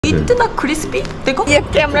इतना क्रिस्पी देखो ये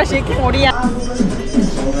कैमरा शेकिंग हो रही है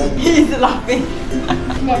He is laughing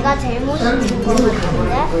내가 제일 못생긴 거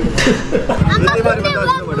같은데? 아빠 근데 왜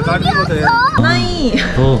물이었어? नहीं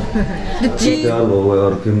क्या वो है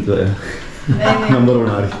और किम जो है नंबर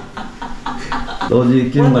बना रही तो जी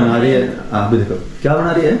किम बना रही है आप भी देखो क्या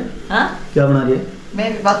बना रही है क्या बना रही है मैं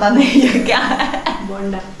पता नहीं ये क्या है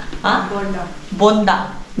बोंडा बोंडा बोंडा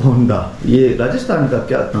होंडा ये राजस्थान का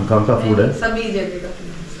क्या कहाँ का फूड है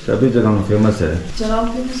सभी जगह में फेमस है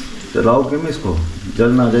चलाओ किम इसको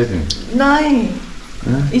जल ना जाए कहीं नहीं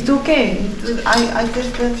It's okay I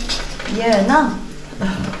just yeah ना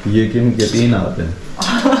ये किम के 3 आते हैं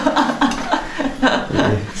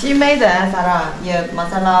She made है सारा ये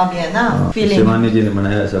मसाला भी है ना feeling शिवानी जी ने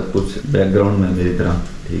बनाया सब कुछ बैकग्राउंड में मेरी तरह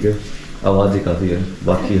ठीक है आवाज ही काफी है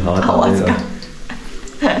बाकी हाथ आएगा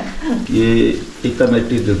ये टिक्का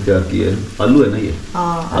मिट्टी जो तैयार की है आलू है ना ये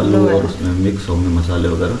आलू और उसमें मिक्स होंगे मसाले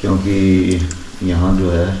वगैरह क्योंकि यहाँ जो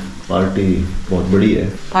है पार्टी बहुत बड़ी है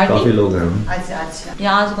काफी लोग हैं अच्छा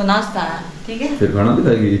यहाँ को नाश्ता है ठीक है फिर खाना भी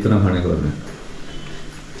खाएगी इतना खाने के बाद में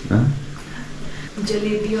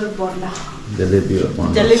जलेबी और बोंडा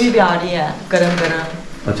जलेबी भी आ रही है गरम गरम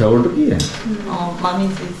अच्छा ऑर्डर की है मामी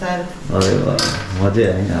से सर अरे वाह मजे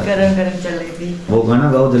आएंगे गरम गरम जलेबी वो गाना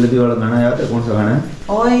गाओ जलेबी वाला गाना याद है कौन सा गाना है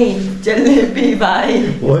ओए जलेबी भाई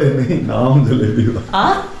ओए नहीं नाम जलेबी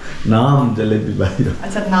भाई नाम जलेबी भाई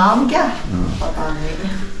अच्छा नाम क्या पता नहीं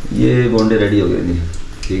ये बोंडे रेडी हो गए जी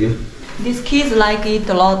ठीक है This kids like eat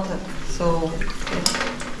a lot so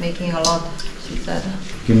making a lot she said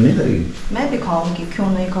किम नहीं करेगी मैं भी खाऊंगी क्यों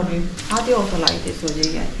नहीं करूँ आधी also like this हो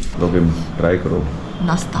जाएगी तो किम ट्राई करो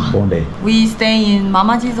नाश्ता Bonde We stay in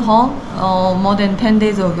Mamaji's home more than 10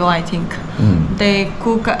 days ago I think They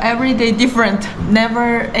cook every day different never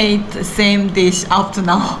ate same dish up to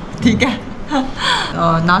now ठीक है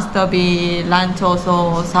नाश्ता भी लंच also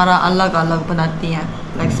सारा अलग अलग बनाती हैं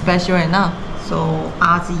like special है ना so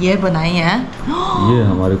आज ये बनाई है ये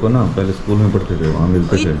हमारे को ना पहले स्कूल में पढ़ते थे वहाँ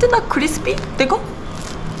मिलते थे इतना क्रिस्पी देखो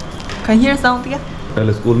can you hear sound क्या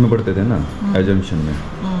पहले स्कूल में पढ़ते थे ना एजम्पशन में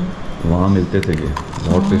वहाँ मिलते थे ये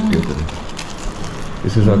बहुत टेस्टी होते थे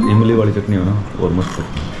इसके साथ इमली वाली चटनी हो ना और मस्त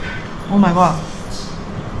लगती है oh my god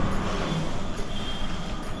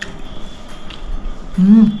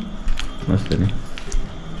मस्त है नहीं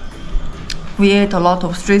We ate a lot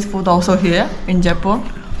of street food also here in Jaipur,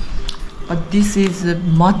 but this is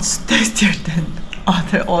much tastier than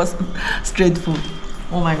other awesome street food.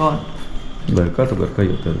 Oh my god. घर का तो घर का ही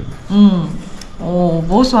होता है Oh,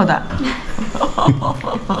 बहुत स्वाद है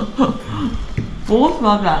बहुत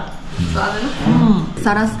स्वाद है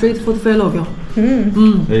सारा street food fail हो गया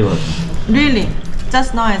यही बात है Really,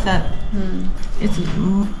 just now I said it's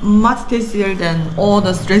much tastier than all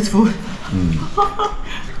the street food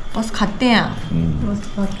बस खाते हैं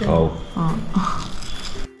खाओ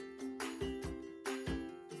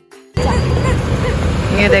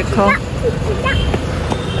ये देखो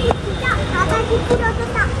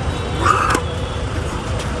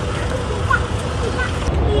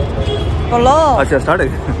बोलो अच्छा स्टार्ट है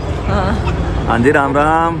हाँ जी राम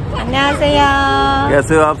राम 안녕하세요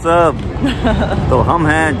कैसे हो आप सब तो हम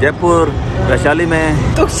हैं जयपुर वैशाली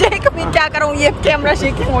में तो शेक में क्या करूँ ये कैमरा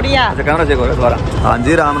शेकिंग हो रही है अच्छा कैमरा चेक हो रहा है दोबारा हाँ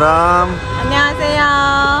जी राम राम 안녕하세요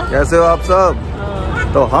कैसे हो आप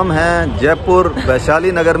सब तो हम हैं जयपुर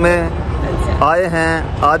वैशाली नगर में आए हैं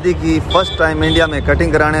आदि की फर्स्ट टाइम इंडिया में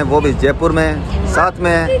कटिंग कराने वो भी जयपुर में साथ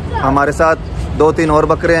में हमारे साथ 2-3 और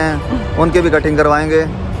बकरे हैं उनके भी कटिंग करवाएंगे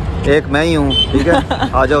एक मैं ही हूँ ठीक है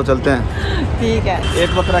आ जाओ चलते हैं ठीक है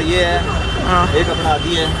एक बकरा ये है एक अपना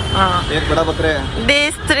आदि है एक बड़ा बकरा है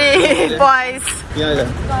These 3 boys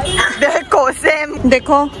देखो सेम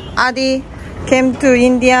देखो आदि came to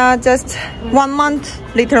India just 1 month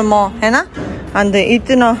little more है ना and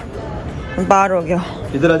इतना बार हो गया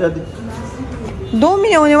इधर आ जाती 2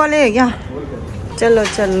 महीने होने वाले हैं क्या चलो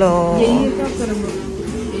चलो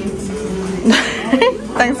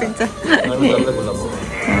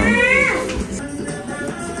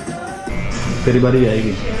तेरी बारी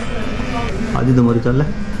आएगी आज तुम्हारी चल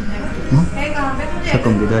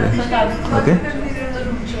सकम किधर है ओके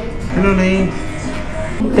हेलो नहीं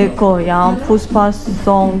देखो यहाँ पुष्पा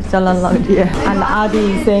सॉन्ग चलन लग रही है and आदि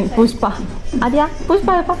saying पुष्पा आदिया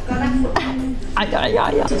पुष्पा आया आया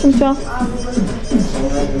आया 진짜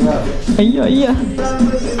아야 아야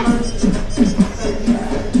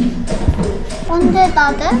언제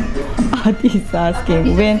따대? Adi is asking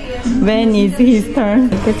when is his turn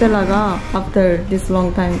कैसे लगा after this long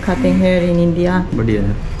time cutting hair in India बढ़िया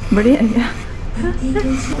है बढ़िया है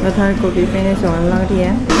गठार को भी फिनिश होने लग रही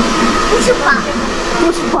है पुष्पा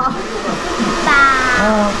पुष्पा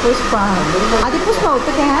पुष्पा आदि पुष्पा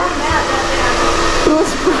어떻게 해?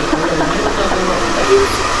 पुष्पा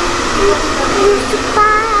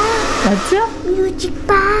अच्छा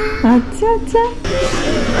अच्छा अच्छा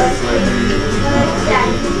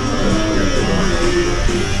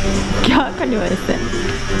क्या करने वाले थे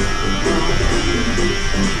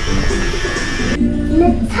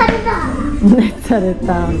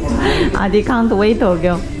नेचरता आदि कांट वेट हो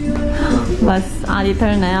गया बस आदि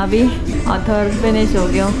टर्न है अभी अथर फिनिश हो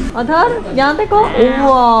गया अथर यहाँ देखो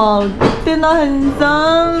वाह कितना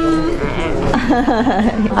हैंडसम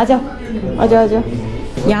आजा आजा आजा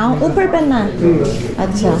यहाँ ऊपर पहनना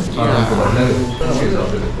अच्छा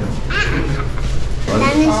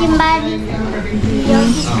나는 신발이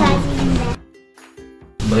여기까지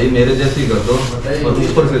भाई मेरे जैसी कर दो और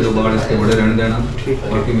ऊपर से जो बाल इसके बड़े रहने देना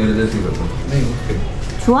बाकी मेरे जैसी कर दो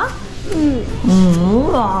좋아?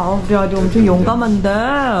 우와 우리 아주 엄청 용감한데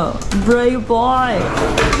brave boy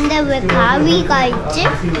근데 왜 가위가 있지?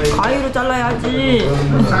 가위로 잘라야지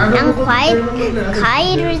난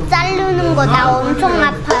가위를 자르는 거 나 엄청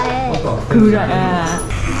아파해 그래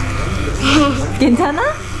괜찮아?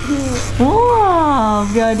 우와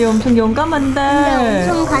우리 아주 엄청 용감한데 근데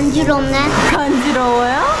엄청 간지럽네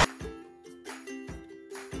간지러워요?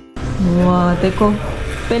 우와 देखो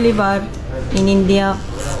पहली बार in India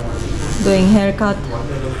doing haircut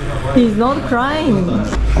he's not crying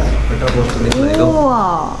उवा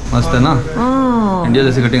मस्त है ना इंडिया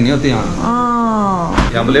जैसी कटिंग नहीं होती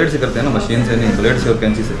यहाँ ब्लेड से करते हैं ना मशीन से नहीं ब्लेड से और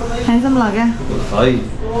कैंची से हैंडसम लगे हाय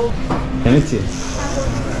कैंची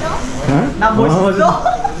나 멋있어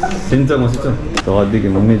진짜 멋있죠 तो आदि की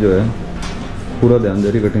मम्मी जो है पूरा ध्यान दे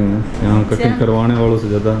रही कटिंग में यहाँ कटिंग करवाने वालों से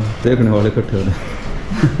ज्यादा देखने वाले इकट्ठे हो रहे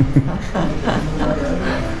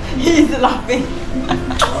he's laughing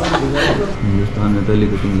हिंदुस्तान में पहली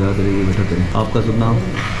कटिंग याद रहेगी बेटा तेरी आपका शुभ नाम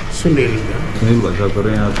सुनील भाई साहब कर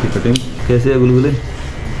रहे हैं आपकी कटिंग कैसे है गुलगुले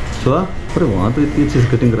छुआ अरे वहाँ तो इतनी अच्छी से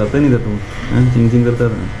कटिंग कराता ही नहीं था तुम चिंग चिंग करता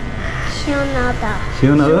था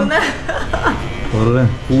시원하다 और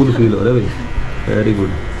कूल फील हो रहा है भाई वेरी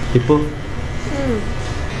गुड हिप्पो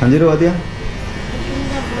간지러 어디야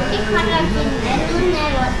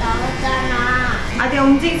아디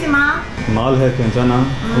움직이지 마 माल है 괜찮아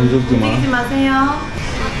움직이지 마세요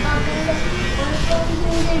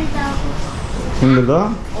힘들다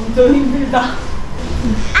엄청 힘들다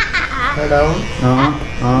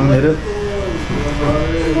다운 내려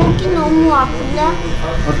목이 너무 아픈데?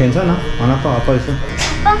 괜찮아 안 아파 아빠 있어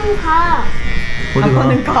아빠는 가 어디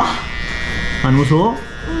아빠는 가 안 무서워?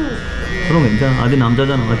 응. 그럼 괜찮아 아디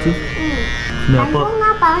남자잖아 맞지? 응. 근데 난 아빠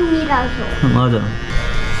형아반이라서 맞아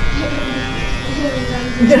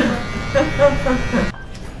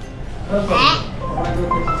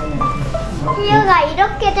시우가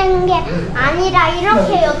이렇게 된 게 아니라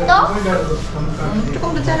이렇게였어?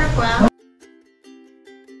 조금 더 자를 거야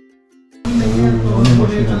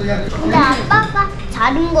근데 아빠가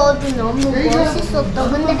자른 것도 너무 멋있었다.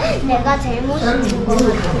 근데 내가 제일 멋있는 것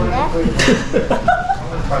같은데?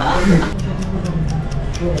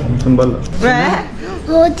 엄청 발라 왜?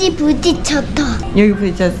 어디 부딪혔다. 여기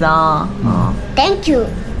부딪혔어 땡큐.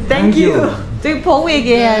 Thank you 저기 보고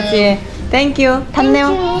얘기해야지 Thank you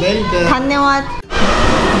धन्यवाद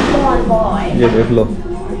ये देख लो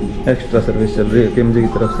एक्स्ट्रा सर्विस चल रही है केमजी की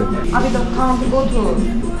तरफ से अभी तो can't go to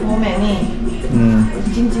woman이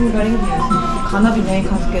찡찡거리는 게 खाना भी नहीं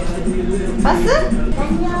खा सके बस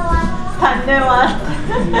धन्यवाद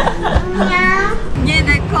안녕. ये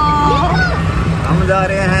देखो हम जा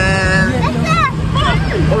रहे हैं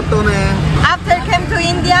ऑटो में After came to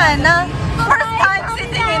India है ना First time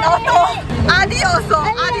sitting in auto आदि also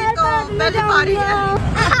आदि तो पहली बारी है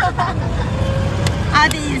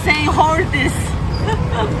आदि saying hold this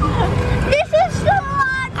This is so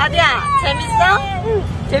much. 아디야 재밌어?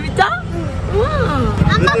 재밌죠?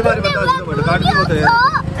 아빠 근데 왜 문이 없어?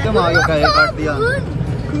 क्यों आ गया काट दिया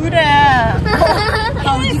그래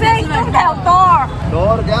He's saying to help door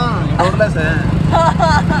door क्या डोरलेस है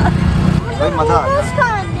भाई मजा आ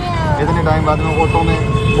गया इतने टाइम बाद में ऑटो में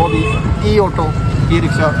वो भी ई ऑटो ई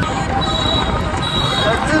रिक्शा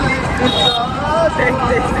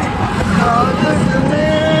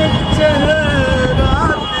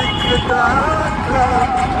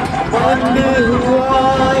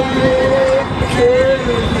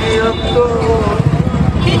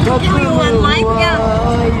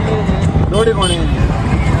दौड़ी कौन है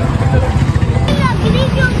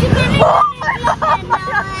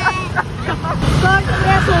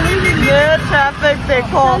ये ट्रैफिक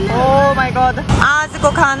देखो ओह माय गॉड आज को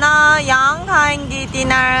खाना यांग खाएंगी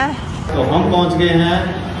डिनर तो हम पहुंच गए हैं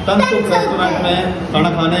तनसुख रेस्टोरेंट में खाना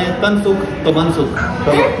खाने तनसुख तो Mansukh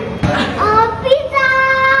pizza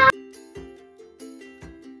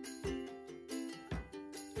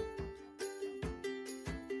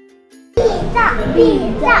pizza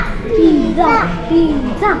pizza pizza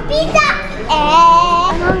pizza pizza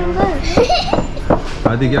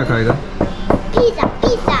आदि क्या खाएगा? Pizza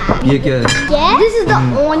pizza. ये क्या है? This is the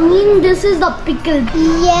onion. This is the pickle.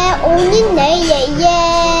 ये onion नहीं है, ये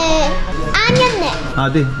onion है।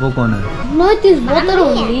 आदि वो कौन है? No, it is water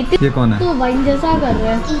only. ये कौन है? तो वाइन जैसा कर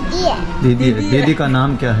रहा है। दीदी है। दीदी है। दीदी का नाम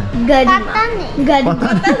क्या है? गरिमा।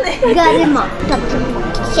 गरिमा।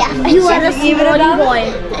 You are a small boy.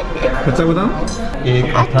 अच्छा बताओ।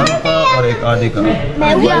 एक अथर्व का और एक आदि का।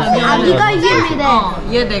 मैं भी आदि का ये मेरा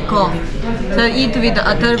है। ये देखो, so eat with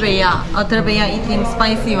अथर्वैया eating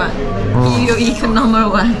spicy one. You eat number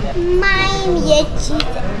one. Mine ये चीज़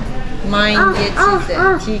है। Mine ये चीज़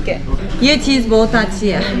है, ठीक है। ये चीज़ बहुत अच्छी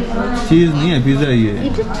है। चीज नहीं है, पिज्जा है ये।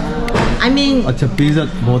 I mean अच्छा पिज्जा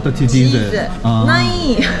बहुत अच्छी चीज है।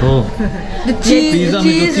 नहीं। ओ The cheese पिज्जा में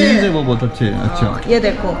जो चीज है वो बहुत अच्छे है। अच्छा ये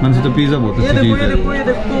देखो। मैंने सोचा पिज्जा बहुत अच्छी चीज है। ये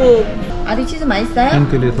देखो। आदि चीज़ 맛있어요?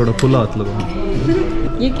 इनके लिए थोड़ा खुला हाथ लगाओ।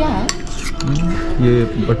 ये क्या है? ये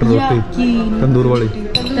बटर रोटी, तंदूर वाली।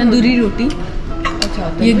 तंदूरी रोटी। अच्छा।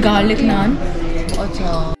 ये गार्लिक नान। अच्छा।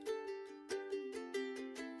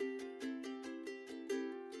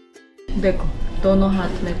 देखो दोनों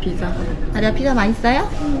हाथ में पिज़्ज़ा। अरे पिज़्ज़ा 맛있어요?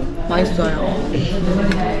 맛있어요।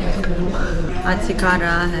 अच्छी खा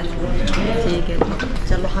रहा है, ठीक है।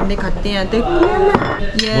 चलो हम भी खाते हैं। देखो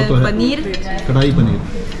ये वो तो है। पनीर,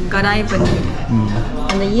 कढ़ाई पनीर,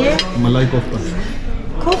 और ये मलाई kofta.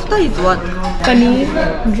 Kofta is what? Paneer,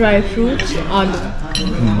 dry fruits, आलू,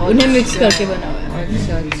 उन्हें मिक्स करके बना हुआ है।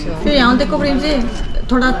 अच्छा। फिर यहाँ देखो प्रेम जी,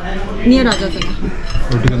 थोड़ा नियर आ जाओ जरा।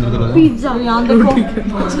 रोटी के अंदर डाला। पिज़्ज़ा यहाँ देखो,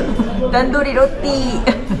 तंदूरी रोटी।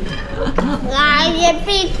 ये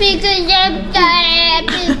पिक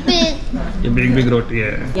ये बिग रोटी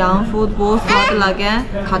है। यहाँ फूड बहुत स्वाद लगे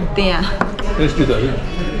हैं, खाते हैं। टेस्टी था ये।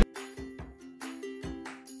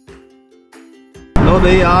 लो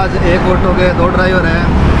भाई, आज एक ऑटो के 2 ड्राइवर हैं।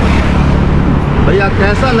 भैया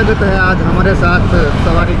कैसा लगता है आज हमारे साथ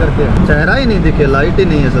सवारी करके? चेहरा ही नहीं दिखे, लाइट ही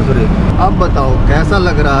नहीं है ससुरी। अब बताओ कैसा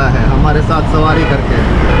लग रहा है हमारे साथ सवारी करके?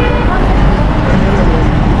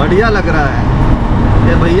 बढ़िया लग रहा है।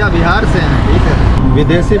 ये भैया बिहार से हैं, ठीक है।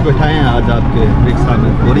 विदेशी बिठाए हैं आज आपके रिक्शा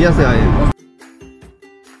में, कोरिया से आए हैं।